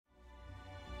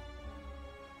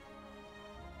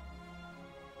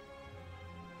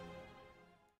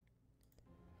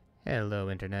Hello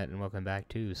Internet and welcome back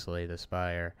to Slay the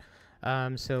Spire.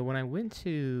 So when I went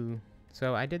to...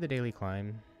 So I did the daily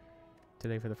climb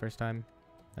today for the first time,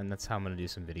 and that's how I'm going to do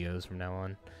some videos from now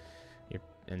on.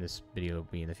 And this video will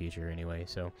be in the future anyway,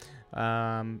 so...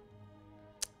 But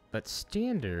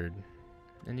standard,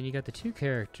 and then you got the two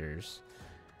characters,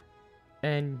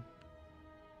 and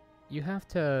you have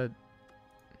to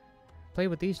play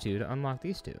with these two to unlock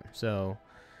these two. So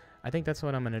I think that's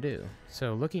what I'm going to do.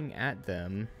 So looking at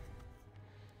them...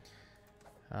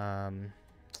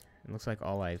 it looks like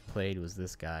all I've played was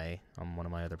this guy on one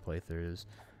of my other playthroughs.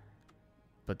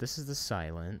 But this is the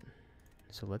silent,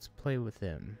 so let's play with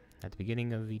him. At the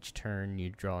beginning of each turn, you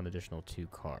draw an additional 2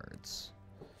 cards.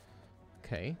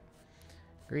 Okay.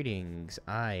 Greetings,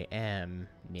 I am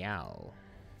Meow.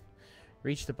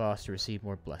 Reach the boss to receive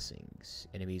more blessings.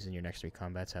 Enemies in your next 3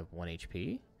 combats have 1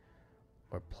 HP,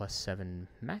 or plus 7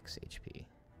 max HP.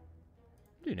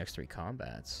 Do next 3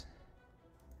 combats.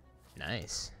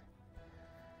 Nice.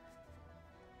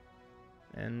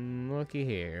 And looky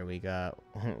here, we got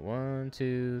 1,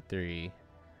 2, 3.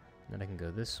 Then I can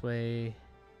go this way.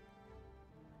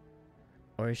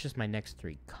 Or it's just my next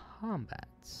 3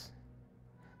 combats.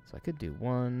 So I could do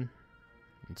 1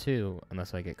 and 2,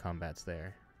 unless I get combats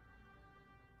there.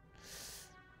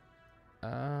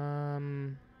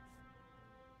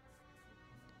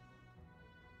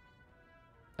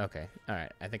 Okay,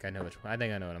 alright, I think I know what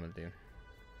I'm gonna do.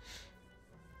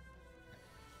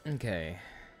 Okay.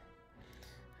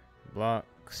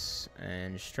 Blocks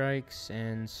and strikes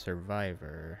and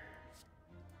survivor.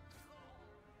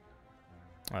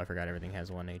 Oh, I forgot everything has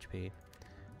 1 HP.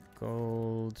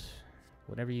 Gold.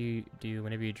 Whatever you do,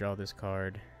 whenever you draw this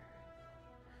card,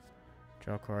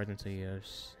 draw cards until you have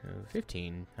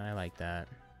 15. I like that.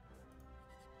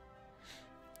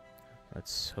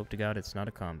 Let's hope to God it's not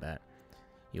a combat.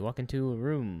 You walk into a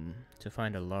room to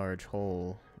find a large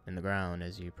hole in the ground.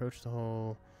 As you approach the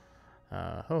hole,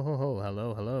 ho ho ho,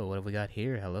 hello, hello, what have we got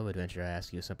here? Hello, adventurer, I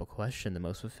ask you a simple question. The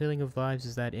most fulfilling of lives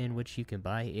is that in which you can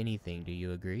buy anything. Do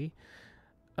you agree?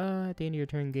 At the end of your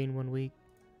turn, gain 1 week.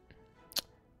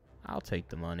 I'll take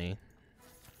the money.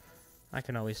 I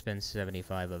can always spend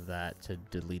 75 of that to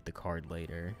delete the card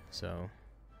later, so...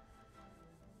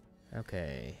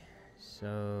 Okay,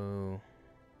 so...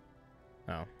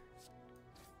 Oh.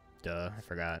 Duh, I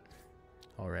forgot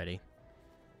already.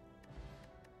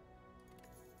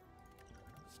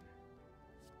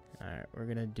 Alright, we're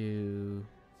gonna do...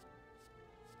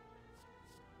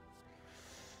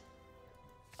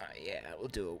 yeah, we'll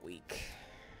do a week.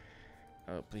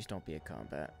 Oh, please don't be a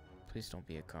combat. Please don't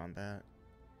be a combat.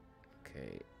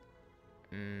 Okay.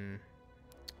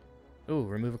 Ooh,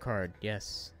 remove a card.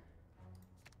 Yes.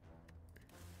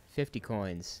 50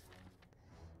 coins.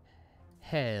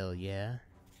 Hell yeah.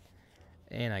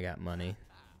 And I got money.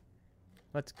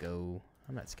 Let's go.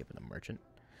 I'm not skipping the merchant.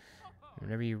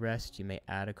 Whenever you rest, you may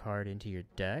add a card into your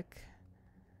deck.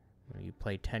 When you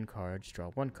play 10 cards,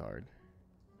 draw 1 card.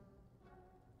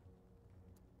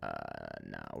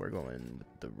 Nah, we're going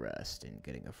with the rest and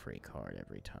getting a free card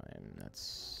every time.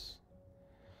 That's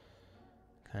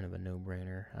kind of a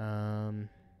no-brainer.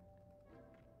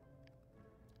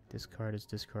 This card is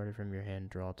discarded from your hand,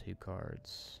 draw 2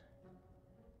 cards.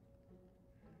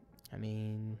 I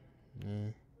mean,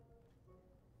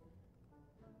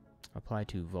 Apply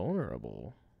to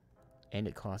vulnerable. And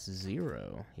it costs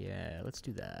 0. Yeah, let's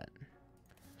do that.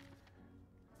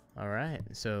 Alright,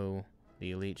 so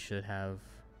the elite should have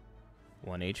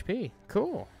 1 HP.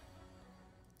 Cool.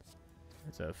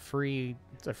 It's a free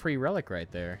relic right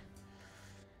there.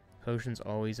 Potions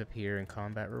always appear in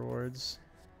combat rewards.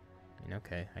 I mean,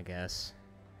 okay, I guess.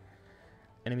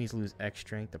 Enemies lose X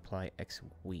strength, apply X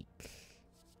weak.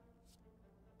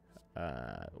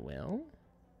 Well...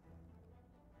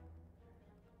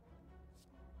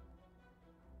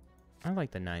 I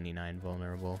like the 99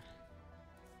 vulnerable.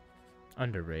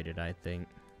 Underrated, I think.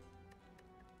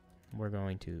 We're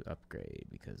going to upgrade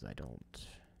because I don't...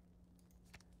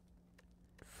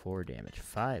 4 damage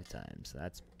 5 times.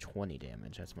 That's 20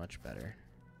 damage. That's much better.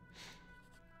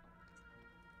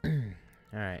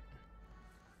 Alright.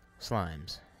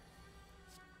 Slimes.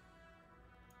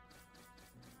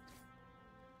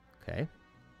 Okay.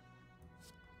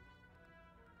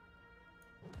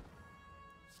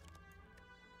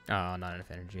 Oh, not enough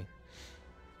energy.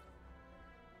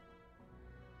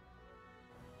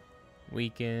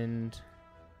 Weakened.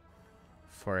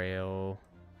 Frail.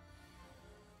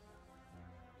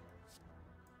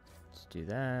 Let's do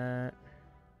that.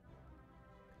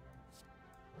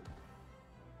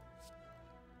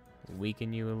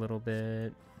 Weaken you a little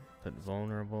bit. Put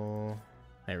vulnerable.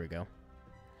 There we go.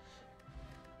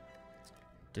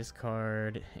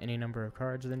 Discard any number of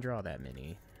cards, then draw that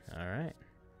many. Alright.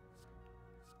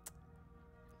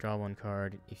 Draw 1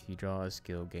 card. If you draw a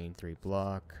skill, gain 3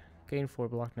 block. Gain 4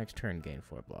 block next turn, gain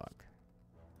 4 block.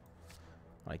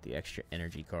 I like the extra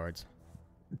energy cards.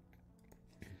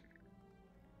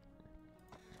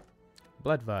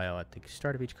 Blood Vial. At the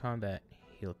start of each combat,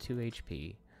 heal 2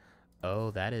 HP.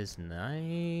 Oh, that is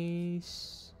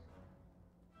nice.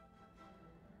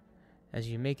 As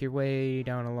you make your way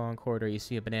down a long corridor, you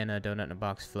see a banana, a donut, and a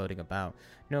box floating about.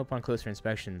 No, upon closer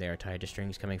inspection, they are tied to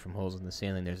strings coming from holes in the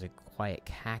ceiling. There's a quiet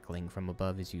cackling from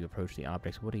above as you approach the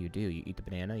objects. What do? You eat the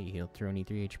banana, you heal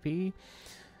 23 HP,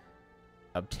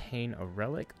 obtain a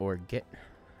relic, or get...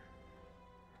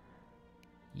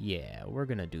 Yeah, we're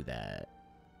gonna do that.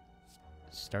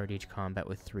 Start each combat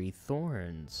with 3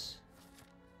 thorns.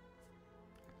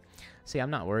 See,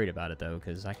 I'm not worried about it, though,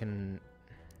 because I can...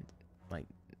 Like...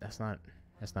 That's not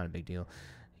a big deal.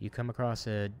 You come across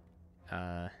a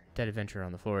dead adventurer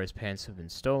on the floor. His pants have been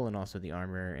stolen. Also, the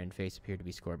armor and face appear to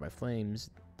be scored by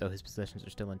flames, though his possessions are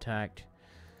still intact.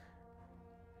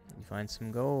 You find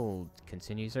some gold.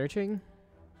 Continue searching.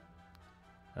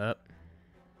 Up.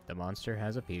 The monster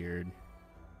has appeared.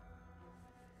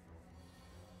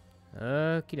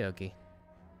 Okie dokie.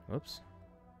 Whoops.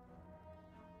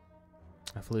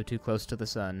 I flew too close to the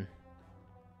sun.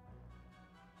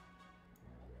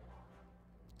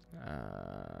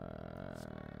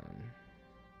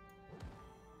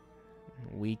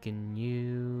 Weaken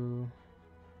you,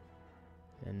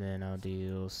 and then I'll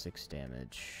deal 6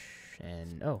 damage.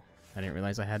 And oh, I didn't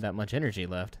realize I had that much energy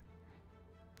left.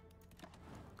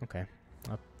 Okay,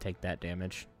 I'll take that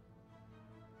damage.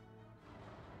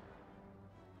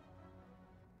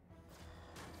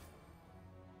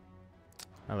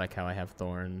 I like how I have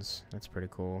thorns. That's pretty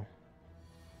cool.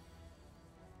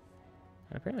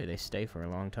 Apparently they stay for a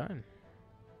long time.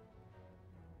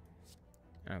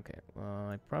 Okay, well,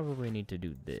 I probably need to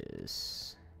do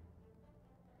this.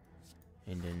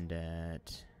 And then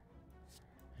that.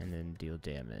 And then deal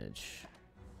damage.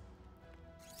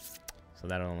 So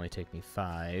that'll only take me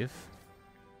 5.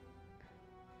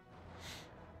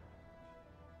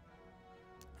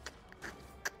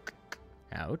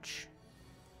 Ouch.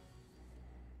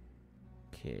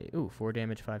 Okay, ooh, 4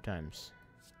 damage 5 times.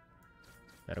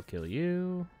 That'll kill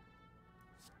you.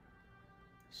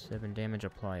 7 damage,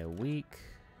 apply a weak.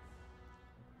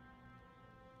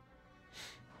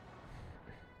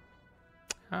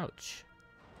 Ouch.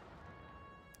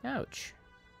 Ouch.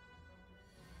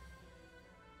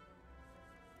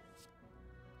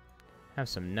 Have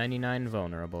some 99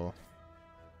 vulnerable.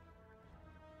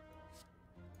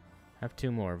 Have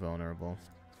 2 more vulnerable.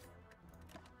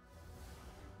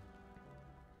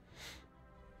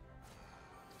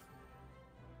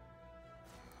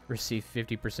 Receive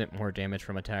 50% more damage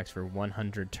from attacks for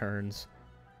 100 turns.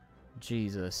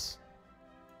 Jesus.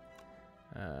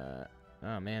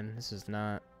 Oh man, this is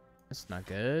not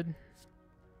good.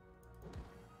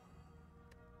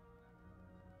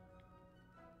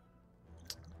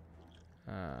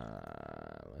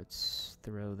 Let's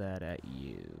throw that at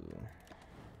you.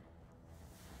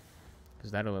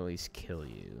 Because that'll at least kill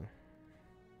you.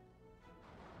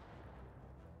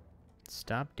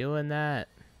 Stop doing that.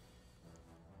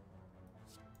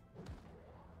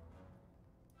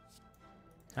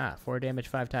 Ah, 4 damage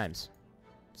 5 times.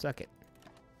 Suck it.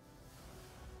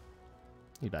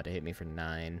 He's about to hit me for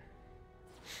 9.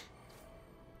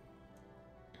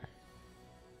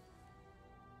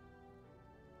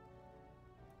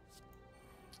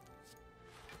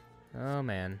 Oh,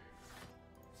 man.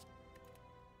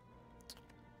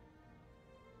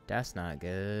 That's not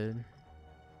good.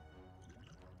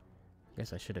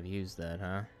 Guess I should have used that,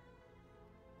 huh?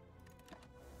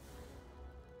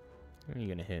 What are you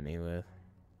gonna hit me with?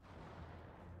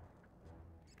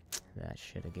 That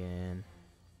shit again.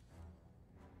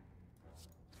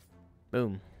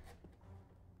 Boom.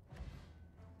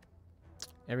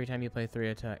 Every time you play 3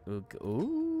 attack...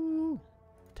 Ooh!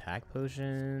 Attack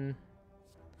potion.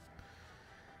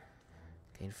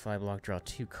 Gain 5 block, draw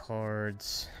 2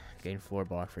 cards. Gain 4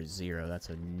 block for 0. That's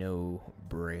a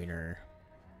no-brainer.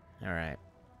 Alright.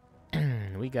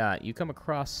 We got... You come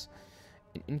across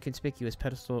an inconspicuous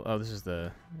pedestal... Oh, this is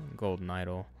the golden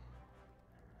idol.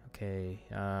 Okay,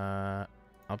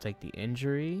 I'll take the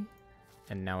injury,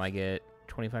 and now I get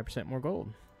 25% more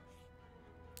gold.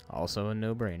 Also a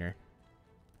no-brainer.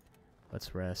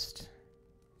 Let's rest.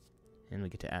 And we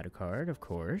get to add a card, of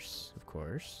course, of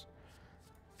course.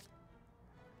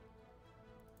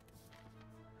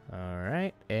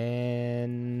 Alright,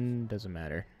 and doesn't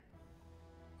matter.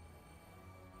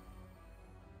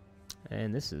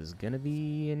 And this is gonna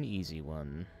be an easy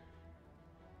one.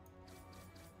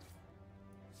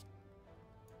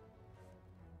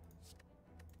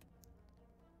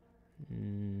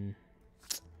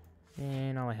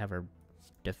 And all I have are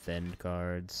defend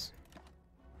cards.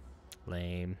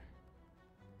 Lame.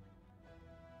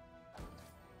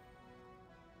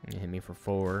 You hit me for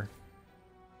 4.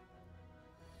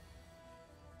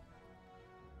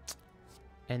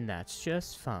 And that's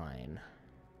just fine.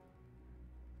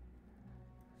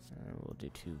 We'll do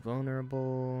 2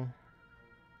 vulnerable.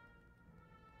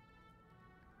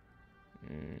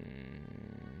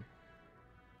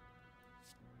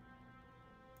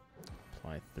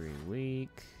 Apply 3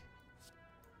 weak.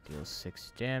 Deal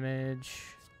 6 damage.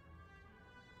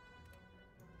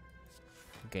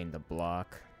 Gain the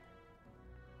block.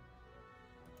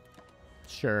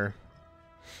 Sure.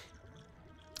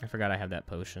 I forgot I have that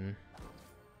potion.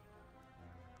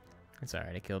 It's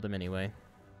alright, I killed him anyway.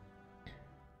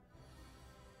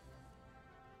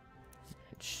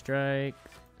 Strike,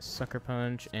 sucker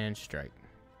punch, and strike.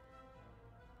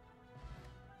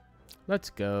 Let's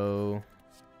go.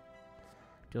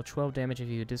 Deal 12 damage if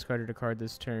you discarded a card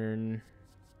this turn.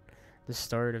 The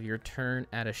start of your turn,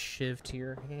 add a shiv to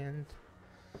your hand.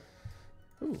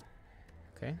 Ooh.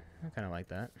 Okay, I kind of like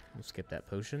that. We'll skip that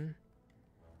potion.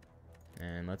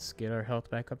 And let's get our health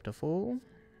back up to full.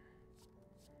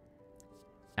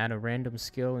 Add a random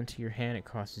skill into your hand. It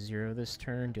costs 0 this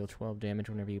turn. Deal 12 damage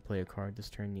whenever you play a card this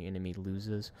turn. The enemy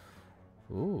loses.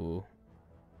 Ooh.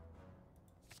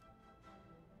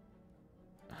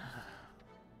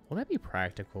 Will that be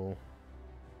practical?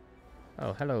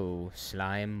 Oh, hello,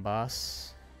 slime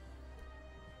boss.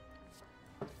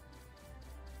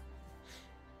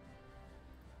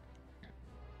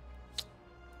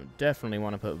 Definitely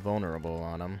want to put vulnerable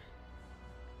on him.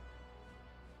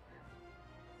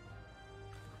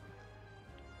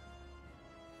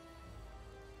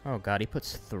 Oh god, he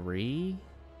puts 3?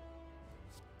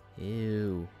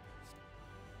 Ew.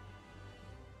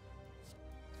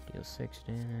 Deal 6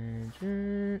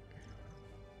 damage.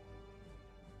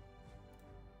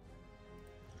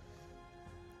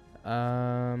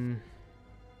 I'll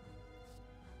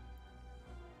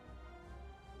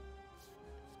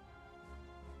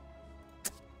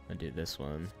do this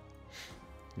one.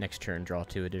 Next turn, draw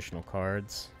 2 additional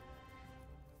cards.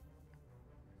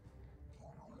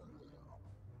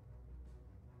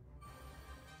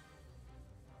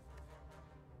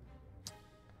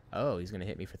 Oh, he's gonna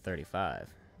hit me for 35.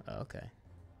 Oh, okay.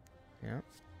 Yep.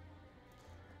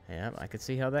 Yep, I could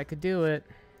see how that could do it.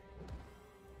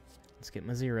 Let's get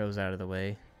my zeros out of the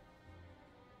way.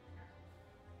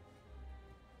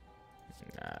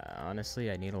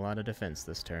 Honestly, I need a lot of defense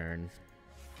this turn.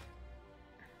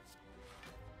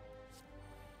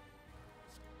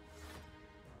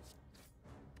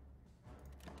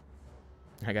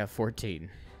 I got 14.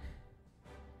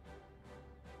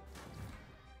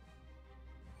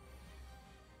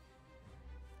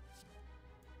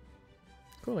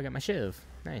 Cool, I got my shiv.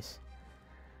 Nice.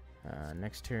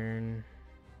 Next turn.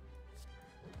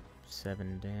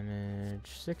 7 damage.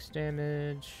 6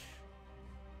 damage.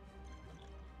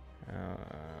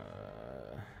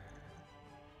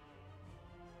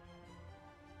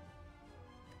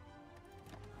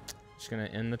 Just gonna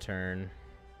end the turn.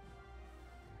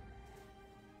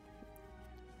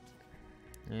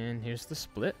 And here's the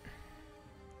split.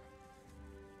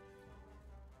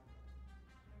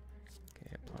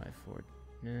 Okay, apply for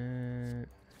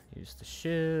use the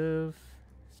shiv.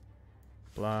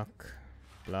 Block,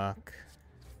 block,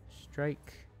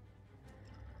 strike.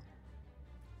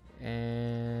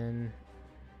 And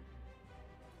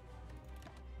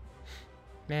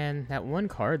man, that one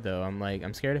card though,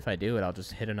 I'm scared if I do it, I'll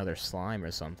just hit another slime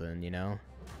or something, you know?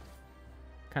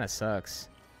 Kinda sucks.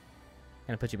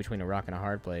 Kinda put you between a rock and a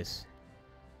hard place.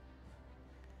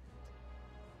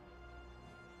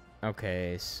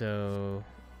 Okay, so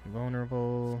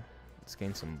vulnerable. Let's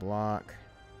gain some block.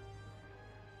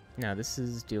 Now this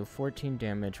is deal 14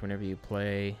 damage whenever you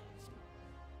play.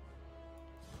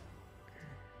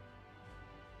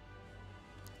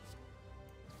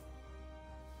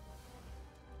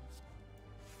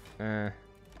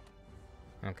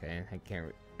 Okay, I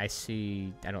can't. I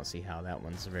don't see how that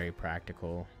one's very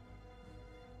practical.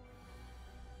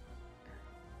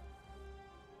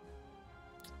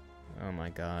 Oh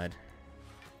my god.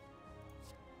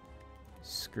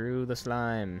 Screw the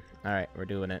slime. Alright, we're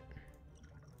doing it.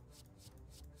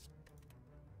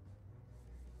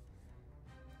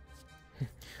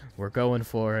 We're going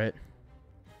for it.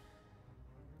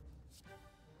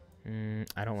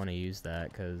 I don't want to use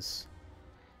that because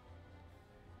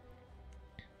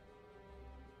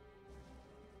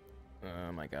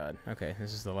oh my god. Okay,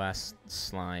 this is the last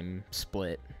slime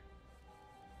split.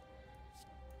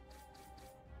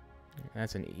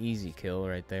 That's an easy kill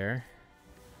right there.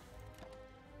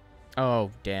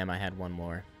 Oh, damn, I had one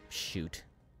more. Shoot.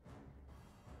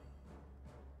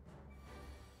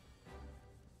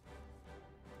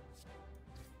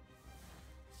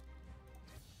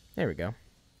 There we go.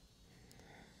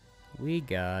 We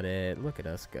got it. Look at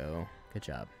us go. Good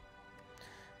job.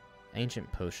 Ancient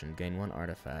Potion. Gain 1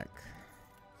 artifact.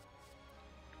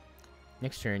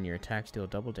 Next turn, your attacks deal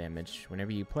double damage.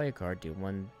 Whenever you play a card, deal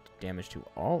 1 damage to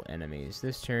all enemies.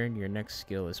 This turn, your next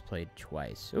skill is played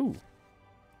twice. Ooh.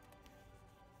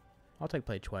 I'll take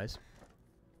played twice.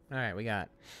 Alright, we got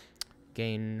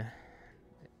gain.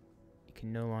 You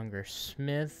can no longer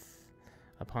smith.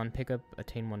 Upon pickup,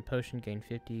 attain 1 potion, gain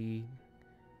 50.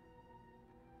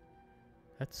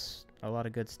 That's a lot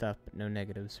of good stuff, but no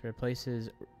negatives. Replaces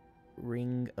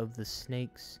Ring of the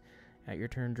Snakes. At your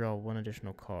turn, draw 1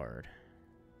 additional card.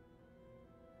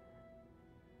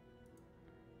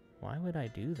 Why would I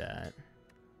do that?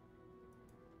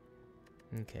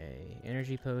 Okay,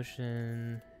 Energy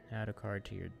Potion. Add a card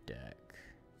to your deck.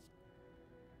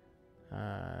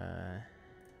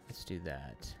 Let's do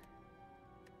that.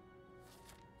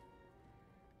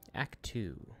 Act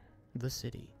 2. The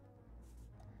City.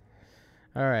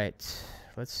 Alright,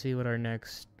 let's see what our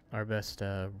best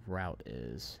route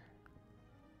is.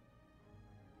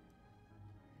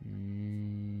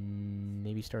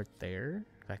 Maybe start there.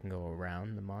 I can go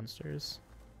around the monsters.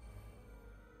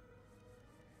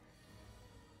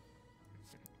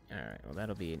 Alright, well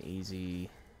that'll be an easy...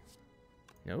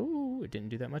 No, it didn't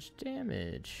do that much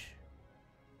damage.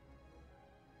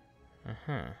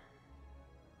 Uh-huh.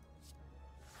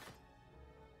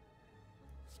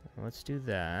 Let's do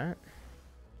that.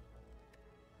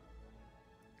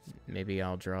 Maybe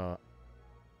I'll draw...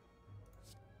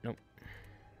 Nope.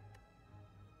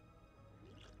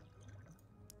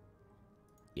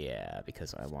 Yeah,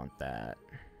 because I want that.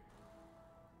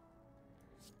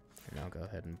 And I'll go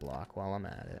ahead and block while I'm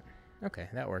at it. Okay,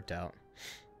 that worked out.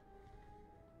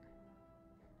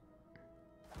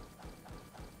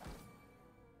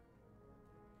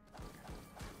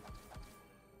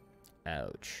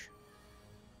 Ouch.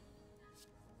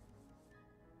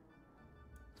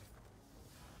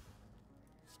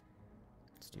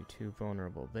 Let's do 2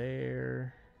 vulnerable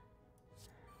there.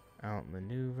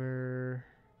 Outmaneuver.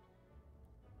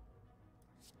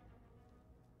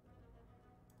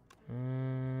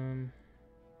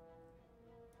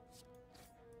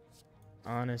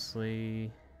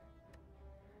 Honestly,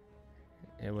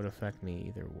 it would affect me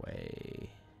either way.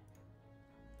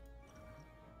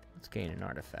 Let's gain an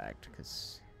artifact,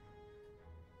 because...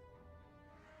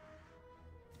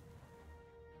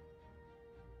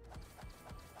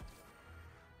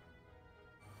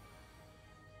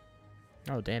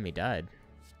 Oh, damn, he died.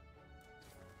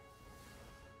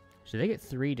 So they get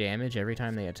 3 damage every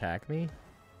time they attack me?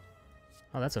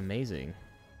 Oh, that's amazing.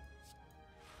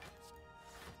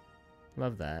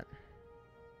 Love that.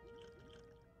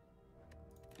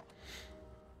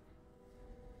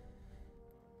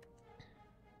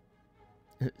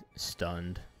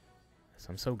 Stunned.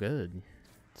 I'm so good.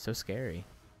 So scary.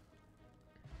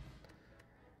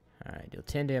 Alright, deal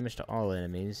 10 damage to all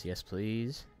enemies. Yes,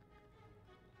 please.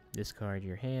 Discard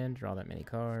your hand, draw that many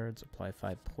cards, apply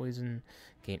 5 poison,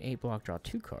 gain 8 block, draw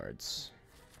 2 cards.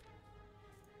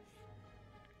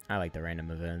 I like the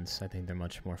random events. I think they're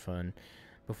much more fun.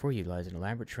 Before you lies an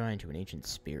elaborate shrine to an ancient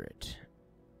spirit.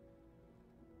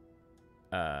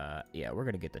 Yeah, we're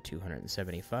gonna get the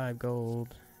 275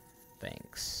 gold.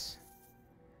 Thanks.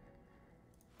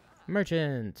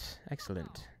 Merchant!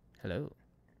 Excellent. Hello.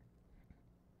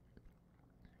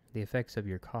 The effects of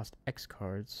your cost X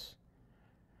cards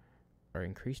are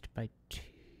increased by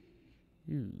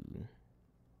 2.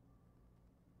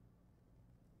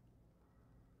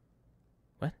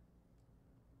 What?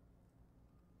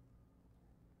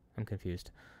 I'm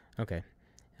confused. Okay.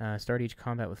 Start each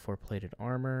combat with 4 plated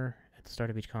armor. At the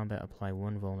start of each combat, apply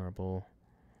 1 vulnerable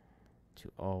to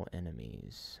all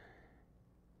enemies.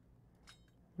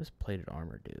 What does plated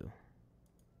armor do?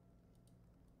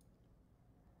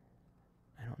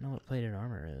 I don't know what plated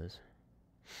armor is.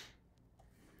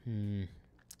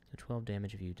 So 12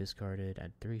 damage if you discarded.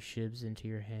 Add 3 shivs into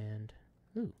your hand.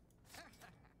 Ooh.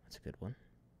 That's a good one.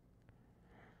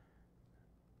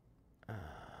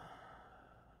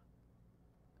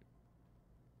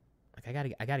 Like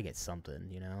I gotta get something,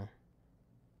 you know?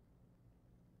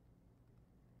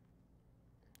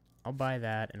 I'll buy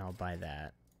that and I'll buy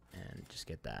that and just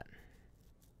get that.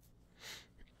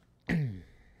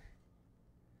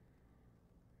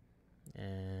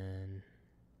 And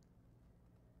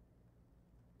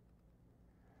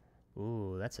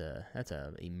ooh, that's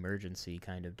a emergency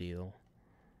kind of deal.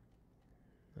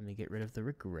 Let me get rid of the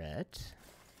regret.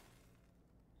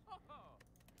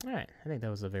 Alright, I think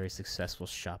that was a very successful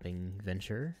shopping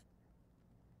venture.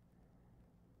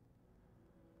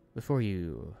 Before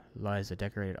you lies a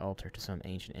decorated altar to some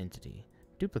ancient entity.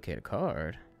 Duplicate a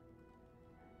card.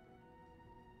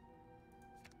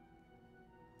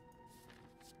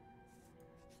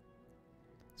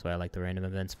 That's why I like the random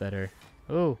events better.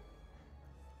 Oh!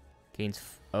 Gains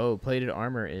oh, plated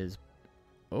armor is...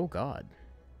 Oh god.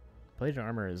 Plated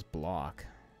armor is block.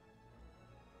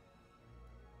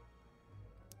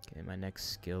 Okay, my next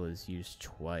skill is used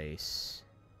twice.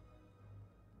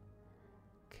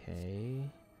 Okay.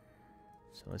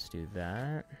 So let's do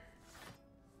that.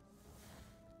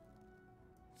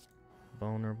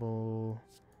 Vulnerable.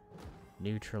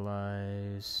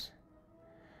 Neutralize.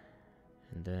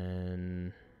 And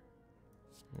then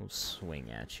we'll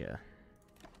swing at you.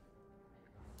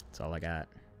 That's all I got.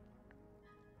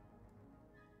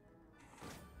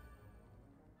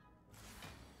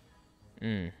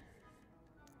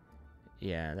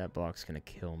 Yeah, that block's gonna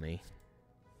kill me.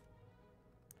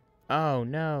 Oh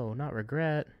no, not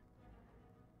regret.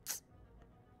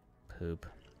 Poop.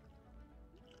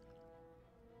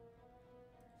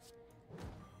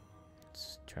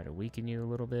 Let's try to weaken you a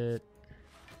little bit.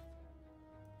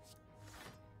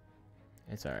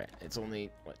 It's alright. It's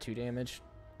only, what, 2 damage?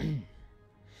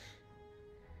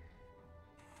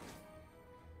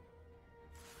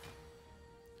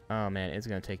 Oh man, it's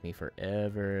gonna take me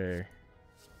forever.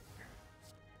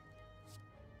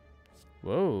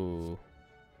 Whoa.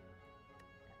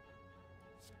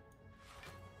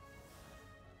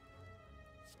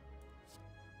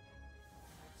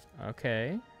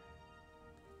 Okay.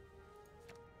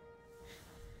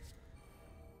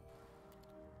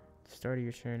 Start of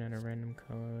your turn at a random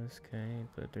cost. Okay,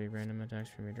 put 3 random attacks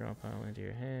from your draw pile into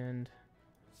your hand.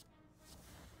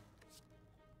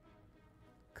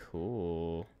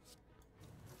 Cool.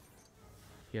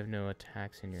 If you have no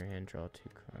attacks in your hand, draw 2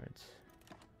 cards.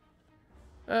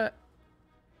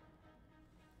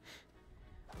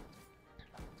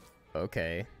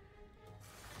 Okay.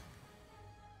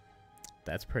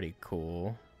 That's pretty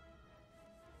cool.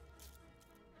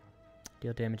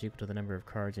 Deal damage equal to the number of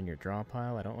cards in your draw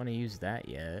pile. I don't want to use that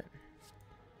yet.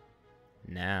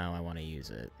 Now I want to use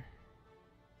it.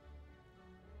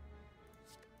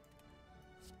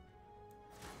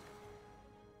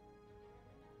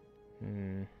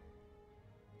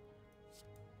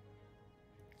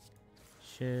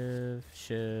 Shiv,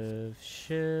 shiv,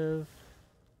 shiv.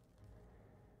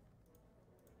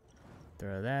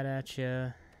 Throw that at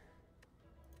you.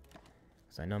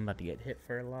 Because I know I'm about to get hit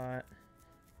for a lot.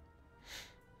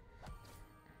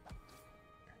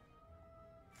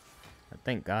 But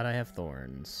thank God I have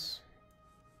thorns.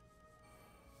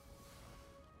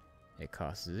 It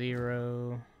costs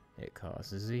 0. It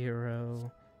costs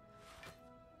 0.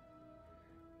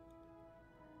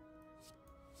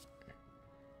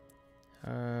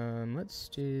 Let's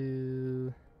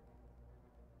do...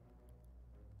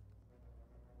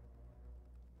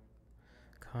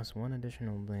 Cost 1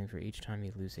 additional blame for each time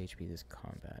you lose HP this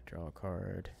combat. Draw a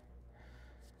card.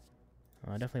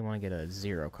 I definitely want to get a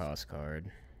 0 cost card.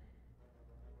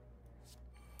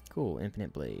 Cool,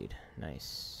 Infinite Blade.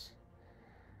 Nice.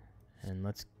 And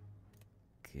let's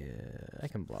get... I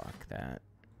can block that.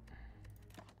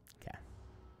 Okay.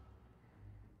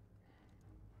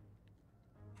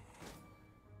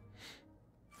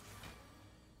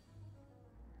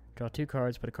 Draw 2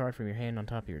 cards, put a card from your hand on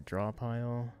top of your draw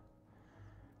pile.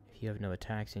 If you have no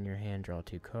attacks in your hand, draw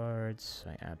 2 cards.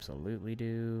 I absolutely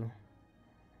do.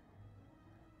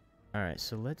 Alright,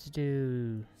 so let's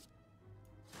do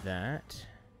that.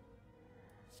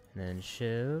 And then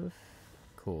Shiv.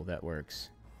 Cool, that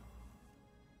works.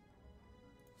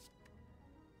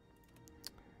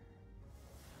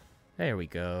 There we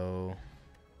go.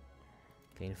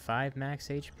 Gain 5 max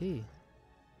HP.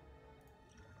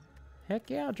 Heck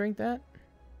yeah, I'll drink that.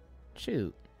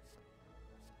 Shoot.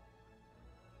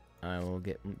 I will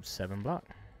get 7 block.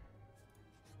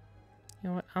 You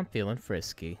know what? I'm feeling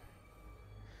frisky.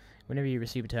 Whenever you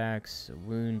receive attacks, a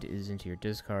wound is into your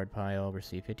discard pile.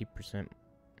 Receive 50%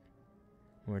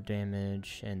 more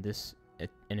damage, and this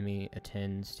enemy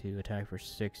attends to attack for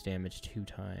 6 damage 2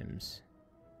 times.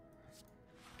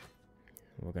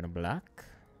 We're gonna block.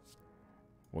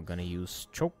 We're gonna use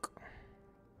choke.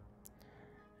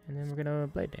 And then we're gonna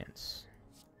blade dance.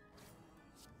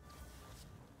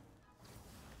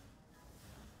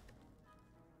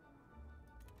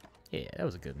 Yeah, that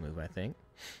was a good move, I think.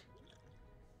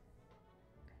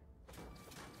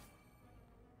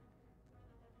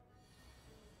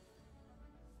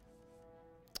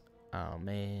 Oh,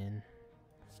 man.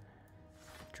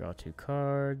 Draw 2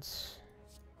 cards.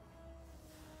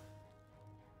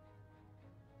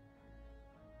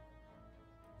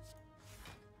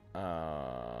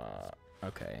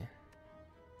 Okay.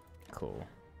 Cool.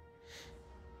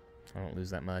 I won't lose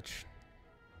that much.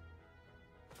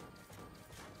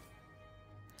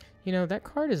 You know, that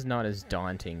card is not as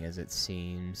daunting as it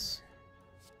seems.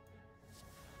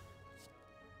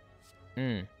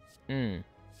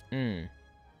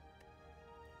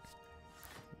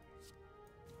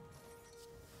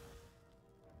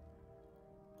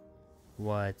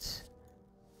 What?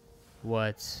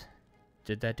 What?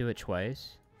 Did that do it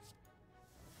twice?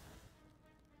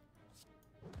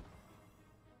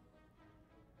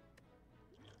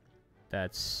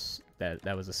 That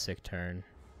was a sick turn.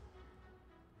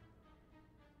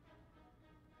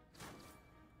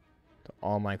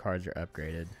 All my cards are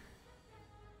upgraded.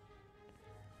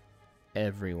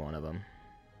 Every one of them.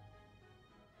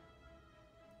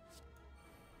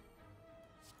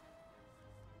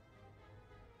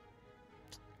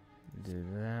 Do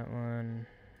that one.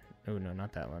 Oh, no,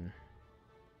 not that one.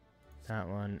 That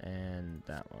one and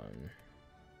that one.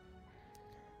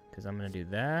 Because I'm going to do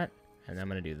that, and I'm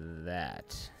going to do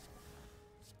that.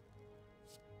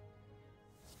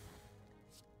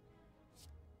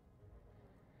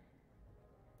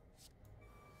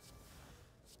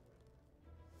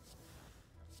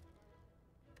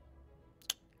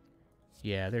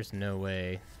 Yeah, there's no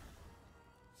way.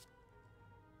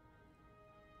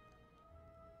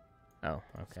 Oh,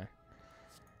 okay.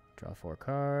 Draw 4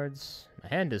 cards. My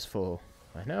hand is full.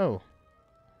 I know.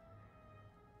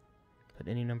 Put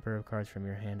any number of cards from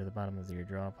your hand to the bottom of your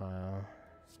draw pile.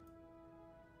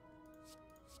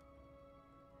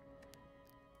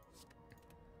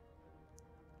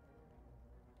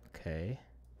 Okay.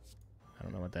 I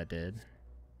don't know what that did.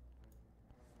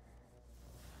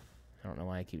 I don't know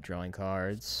why I keep drawing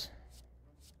cards.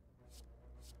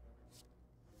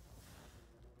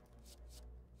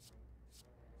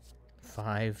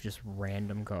 Five just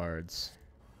random cards.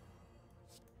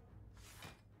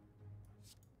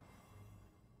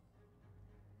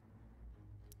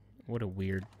 What a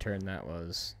weird turn that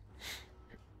was.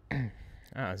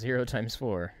 0 times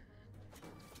 4.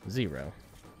 0.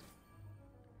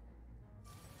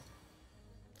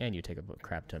 And you take a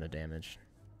crap ton of damage.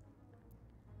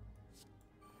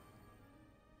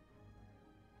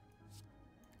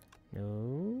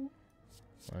 No.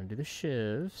 Want to do the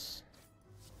shivs.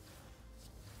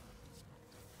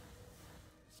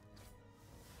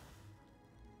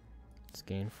 Let's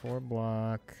gain 4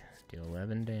 block. Deal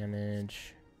 11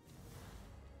 damage.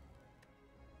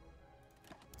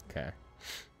 Okay.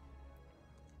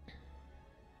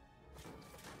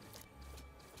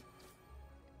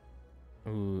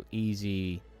 Ooh,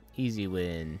 easy. Easy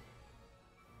win.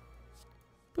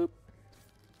 Boop.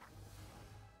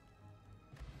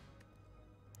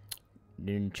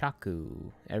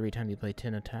 Nunchaku. Every time you play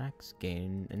 10 attacks,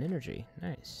 gain an energy.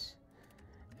 Nice.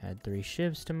 Add 3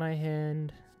 shivs to my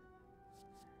hand.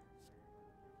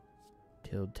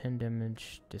 Deal 10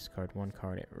 damage. Discard 1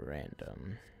 card at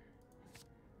random.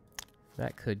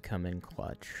 That could come in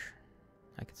clutch.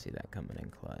 I could see that coming in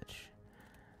clutch.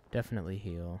 Definitely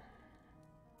heal.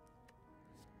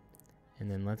 And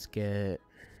then let's get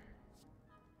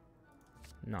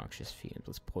Noxious Fumes.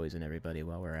 Let's poison everybody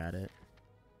while we're at it.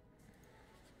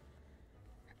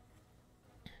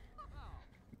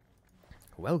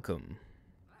 Welcome.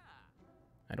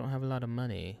 I don't have a lot of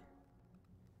money.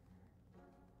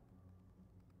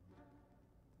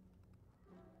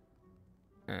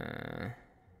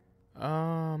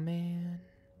 Oh, man.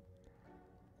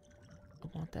 I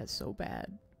want that so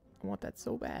bad. I want that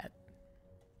so bad.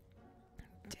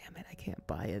 Damn it, I can't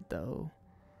buy it, though.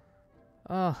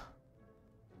 Oh.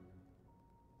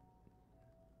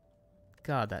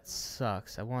 God, that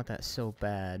sucks. I want that so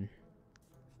bad.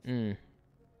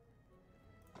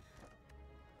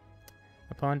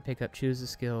 Upon pickup, choose a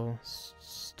skill.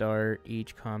 Start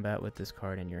each combat with this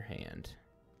card in your hand.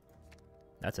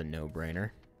 That's a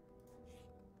no-brainer.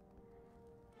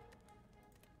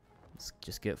 Let's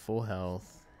just get full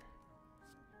health.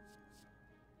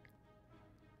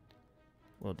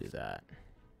 We'll do that.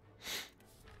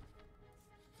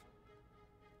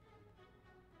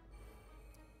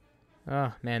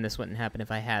 Oh, man, this wouldn't happen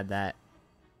if I had that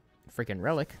freaking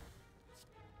relic.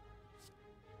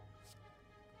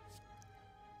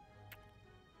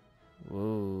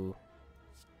 Whoa.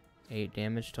 8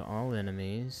 damage to all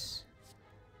enemies.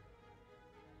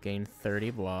 Gain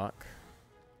 30 block.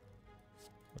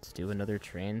 Let's do another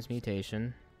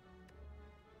transmutation.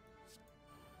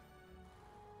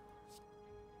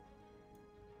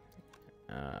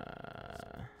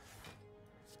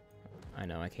 I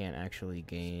know I can't actually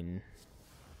gain.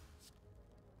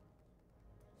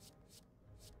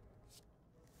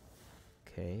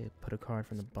 Okay, put a card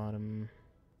from the bottom.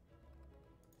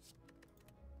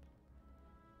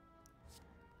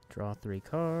 Draw 3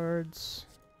 cards.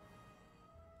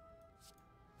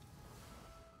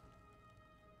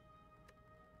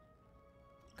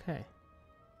 Okay.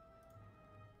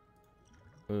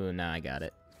 Ooh, now I got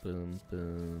it. Boom,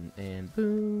 boom, and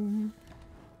boom.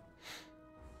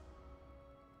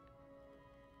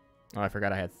 Oh, I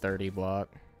forgot I had 30 block.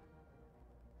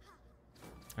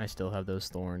 I still have those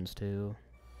thorns too.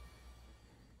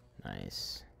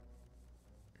 Nice.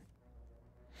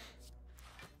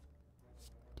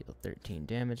 Deal 13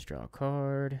 damage, draw a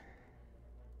card.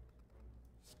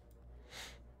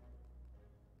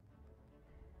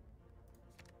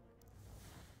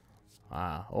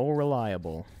 Ah, all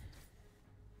reliable.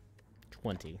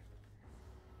 20.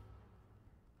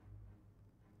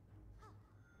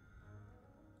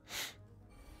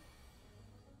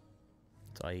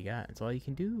 That's all you got. That's all you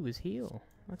can do is heal.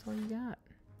 That's all you got.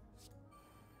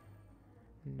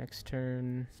 Next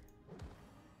turn.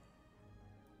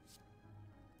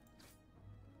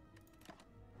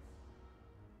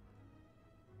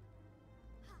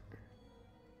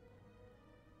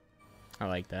 I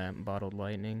like that. Bottled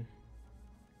lightning.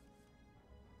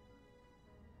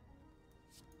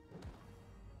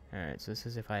 Alright, so this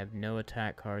is if I have no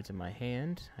attack cards in my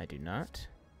hand. I do not.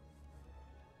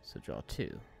 So draw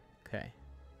 2. Okay.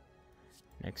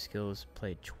 Next skill is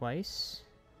played twice.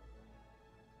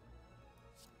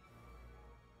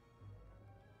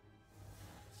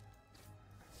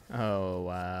 Oh,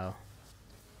 wow.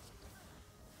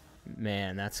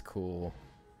 Man, that's cool.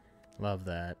 Love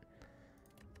that.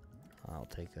 I'll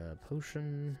take a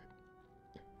potion.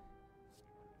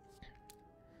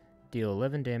 Deal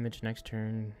 11 damage next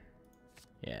turn.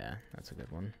 Yeah, that's a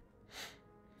good one.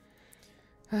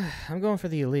 I'm going for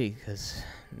the elite, because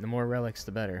the more relics,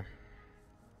 the better.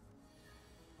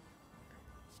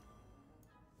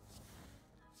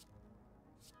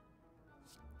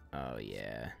 Oh,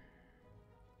 yeah.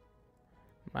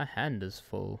 My hand is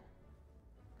full.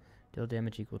 Deal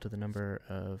damage equal to the number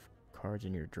of cards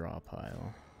in your draw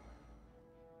pile.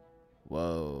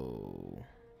 Whoa.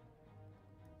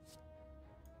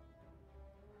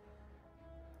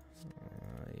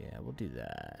 Yeah, we'll do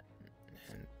that.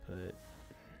 And put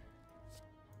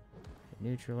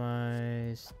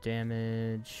neutralize,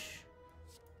 damage,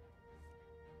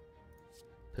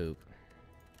 poop.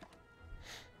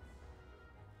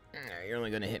 You're only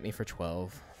gonna hit me for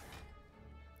 12.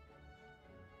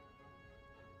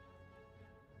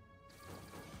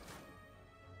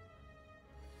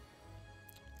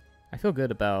 I feel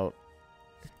good about...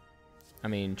 I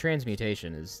mean,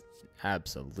 transmutation is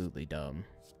absolutely dumb.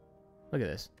 Look at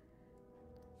this.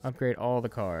 Upgrade all the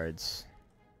cards.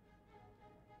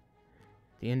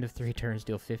 At the end of 3 turns,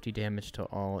 deal 50 damage to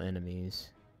all enemies.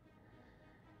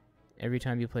 Every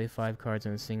time you play 5 cards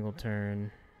in a single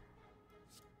turn.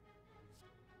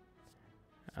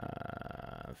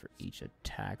 For each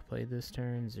attack played this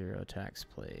turn, 0 attacks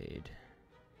played.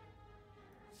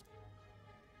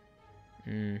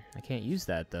 I can't use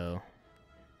that though.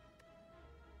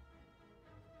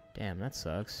 Damn, that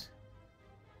sucks.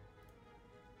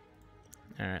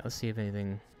 Alright, let's see if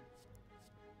anything...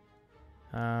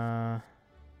 I'll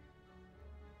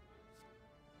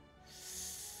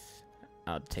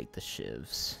take the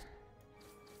shivs.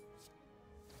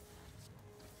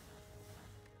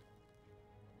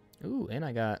 Ooh, and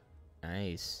I got...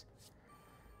 Nice.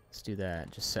 Let's do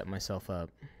that. Just set myself up.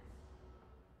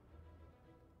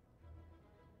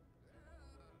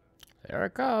 There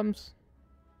it comes.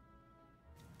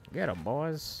 Get 'em,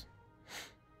 boys.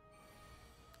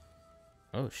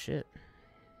 Oh, shit.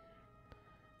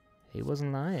 He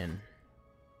wasn't lying.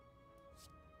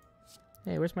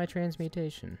 Hey, where's my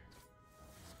transmutation?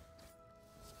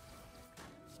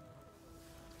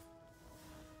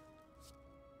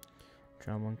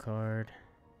 Draw 1 card.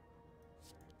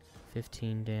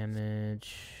 15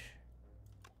 damage.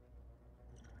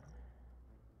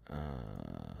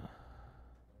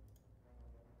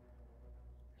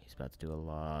 He's about to do a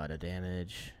lot of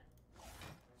damage.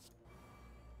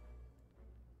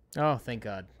 Oh, thank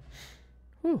God.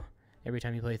 Whew. Every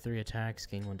time you play 3 attacks,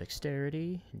 gain 1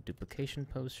 dexterity. Duplication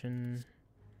potion.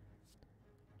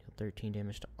 Deal 13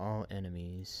 damage to all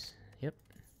enemies. Yep.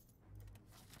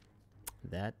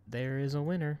 That there is a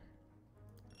winner.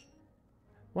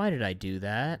 Why did I do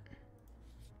that?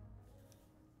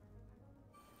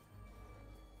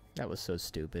 That was so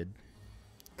stupid.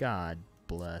 God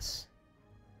bless.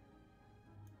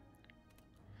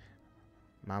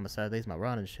 Mama said these my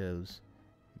running shoes.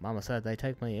 Mama said they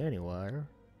take me anywhere.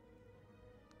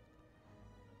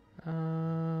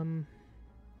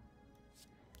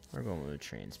 We're going with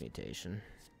transmutation.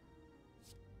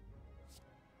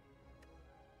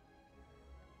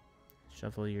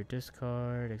 Shuffle your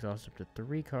discard. Exhaust up to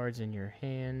 3 cards in your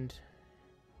hand.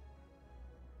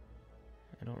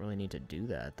 I don't really need to do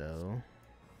that, though.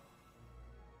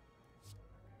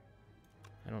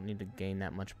 I don't need to gain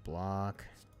that much block.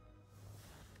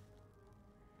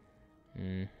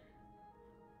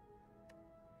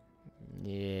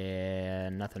 Yeah,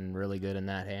 nothing really good in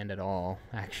that hand at all,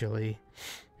 actually.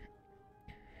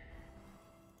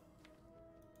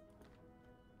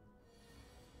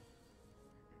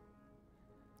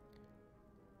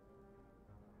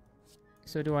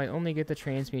 So do I only get the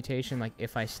transmutation, like,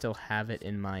 if I still have it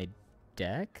in my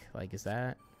deck? Like, is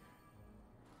that...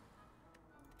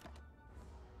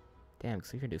 Damn,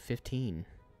 because we can do 15.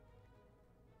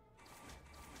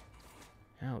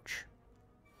 Ouch.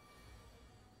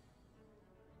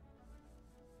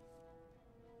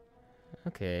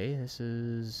 Okay, this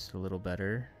is a little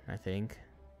better, I think.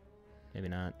 Maybe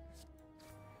not.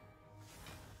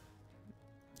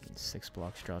 6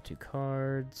 blocks, draw 2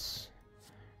 cards.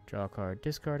 Draw a card,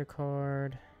 discard a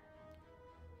card.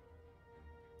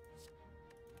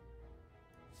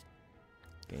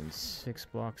 Gain 6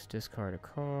 blocks, discard a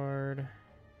card.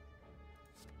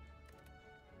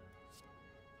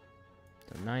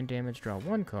 So 9 damage, draw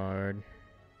 1 card.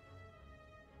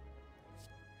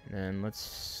 And then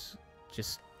let's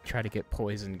just try to get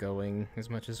poison going as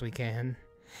much as we can.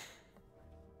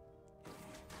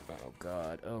 Oh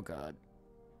god, oh god.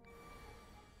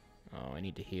 Oh, I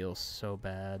need to heal so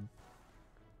bad.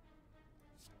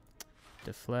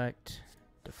 Deflect,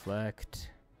 deflect,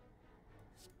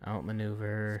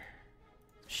 outmaneuver,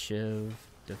 shiv,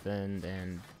 defend,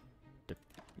 and...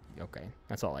 okay,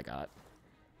 that's all I got.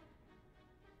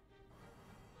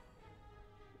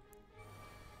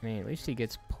 I mean, at least he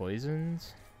gets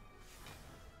poisons.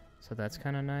 So that's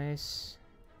kind of nice.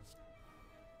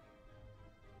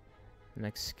 The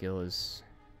next skill is...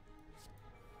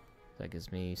 that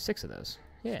gives me 6 of those.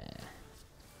 Yeah.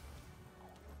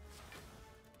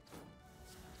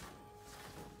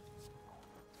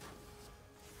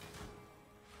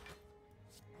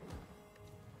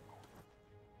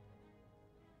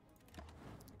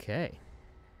 Okay.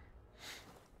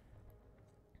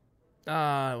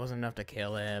 Ah, it wasn't enough to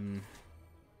kill him.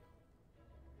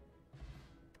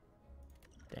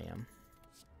 Damn.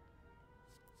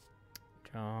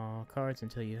 Draw cards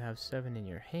until you have 7 in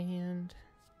your hand.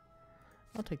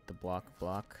 I'll take the block.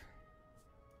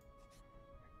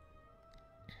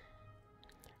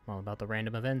 I'm all about the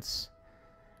random events.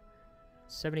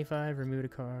 75, remove a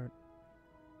card.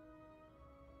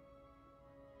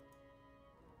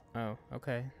 Oh,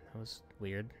 okay. That was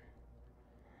weird.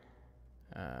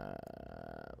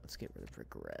 Let's get rid of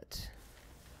regret.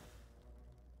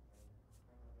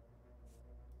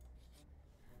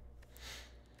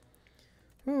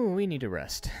 Ooh, we need to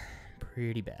rest.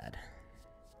 Pretty bad.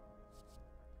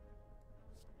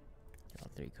 Draw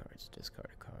 3 cards, discard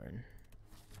a card.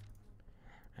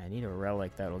 I need a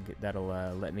relic that'll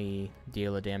let me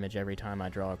deal a damage every time I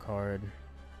draw a card.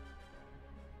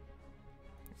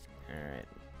 Alright.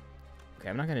 Okay,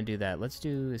 I'm not gonna do that. Let's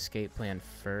do escape plan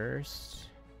first.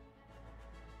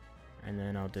 And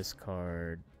then I'll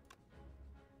discard...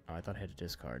 oh, I thought I had to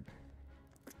discard.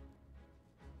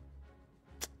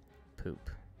 Poop.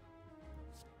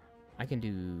 I can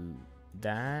do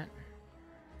that.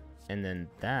 And then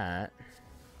that.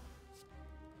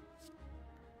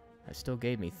 That still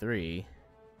gave me 3.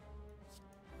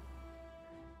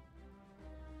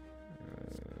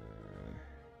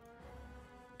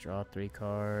 Draw 3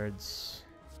 cards.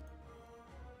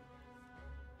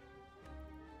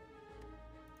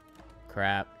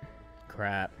 Crap.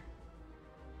 Crap.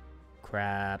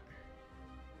 Crap.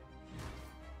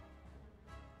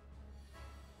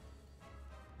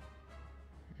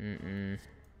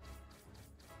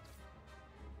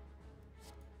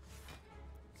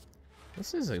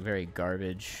 This is a very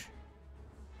garbage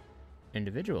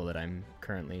individual that I'm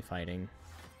currently fighting.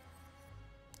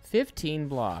 15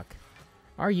 block.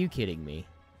 Are you kidding me?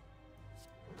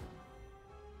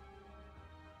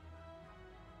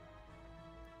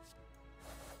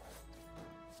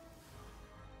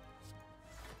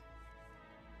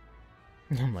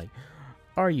 I'm like,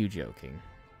 are you joking?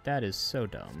 That is so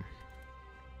dumb.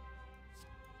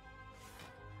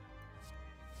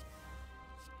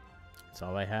 That's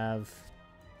all I have.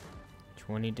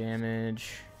 20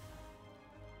 damage.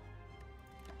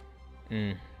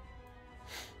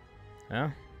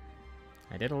 Well,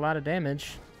 I did a lot of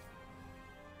damage.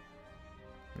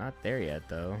 Not there yet,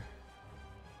 though.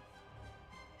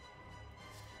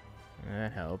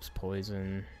 That helps.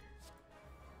 Poison.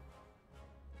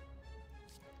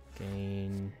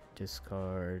 Gain,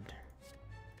 discard.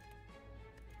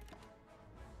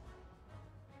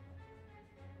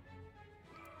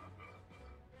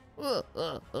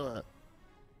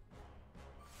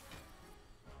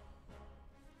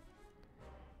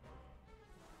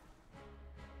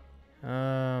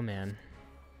 Oh, man.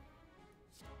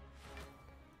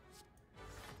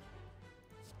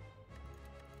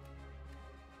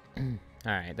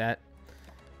 Alright, that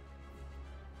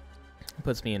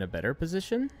puts me in a better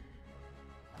position.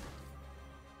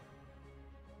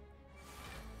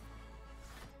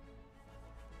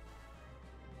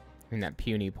 I mean, that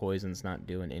puny poison's not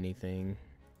doing anything.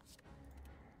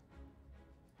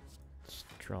 Let's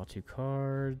draw 2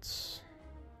 cards.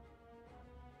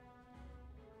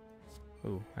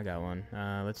 Ooh, I got one.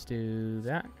 Let's do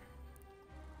that.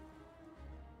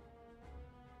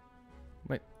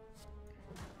 Wait.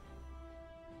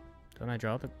 Don't I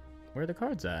draw the... Where are the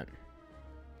cards at?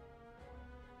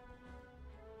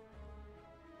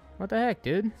 What the heck,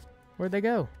 dude? Where'd they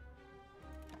go?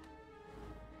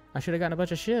 I should have gotten a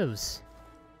bunch of shivs.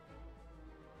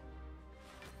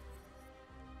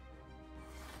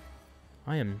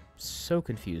 I am so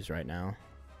confused right now.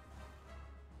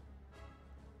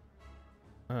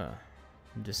 I'm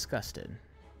disgusted.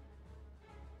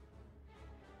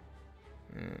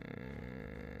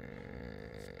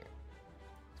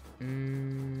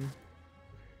 You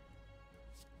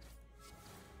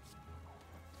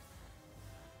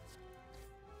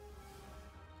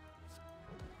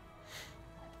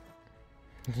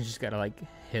just gotta, like,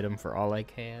 hit him for all I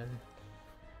can.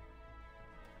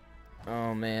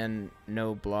 Oh, man.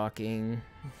 No blocking.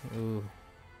 Ooh.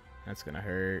 That's gonna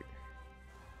hurt.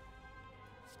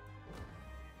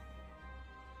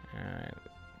 Alright.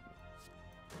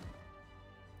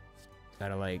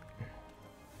 Gotta, like,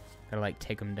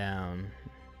 take him down.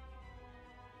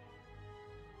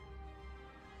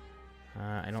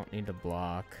 I don't need to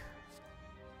block.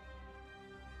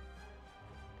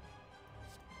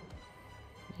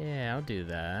 Yeah, I'll do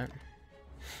that.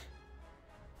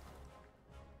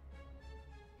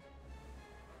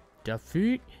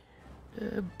 Defeat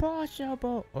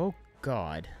impossible. Oh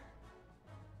God.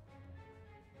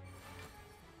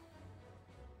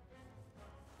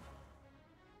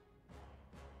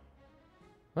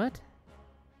 What?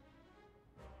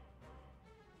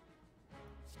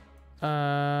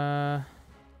 Wow,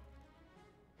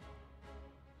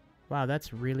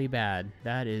 that's really bad.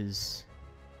 That is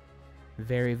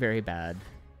very, very bad.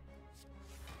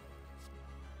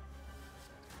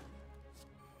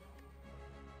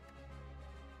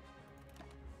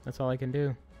 That's all I can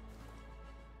do.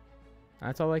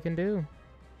 That's all I can do.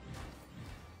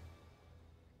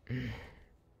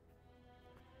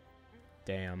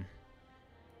 Damn.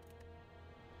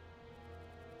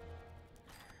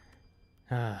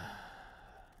 Alright,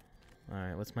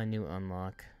 what's my new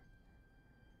unlock?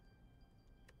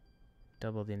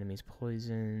 Double the enemy's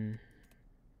poison.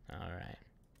 Alright.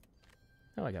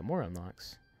 Oh, I got more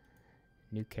unlocks.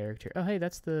 New character. Oh, hey,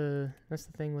 that's the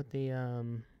thing with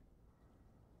the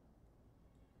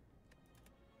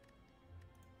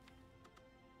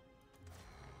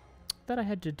thought I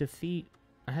had to defeat...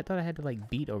 thought I had to, like,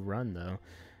 beat a run, though,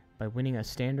 by winning a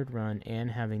standard run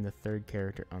and having the third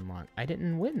character unlocked. I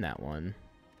didn't win that one.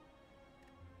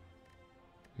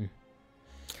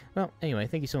 Well, anyway,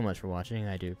 thank you so much for watching.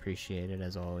 I do appreciate it,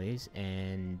 as always,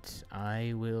 and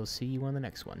I will see you on the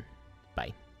next one.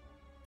 Bye.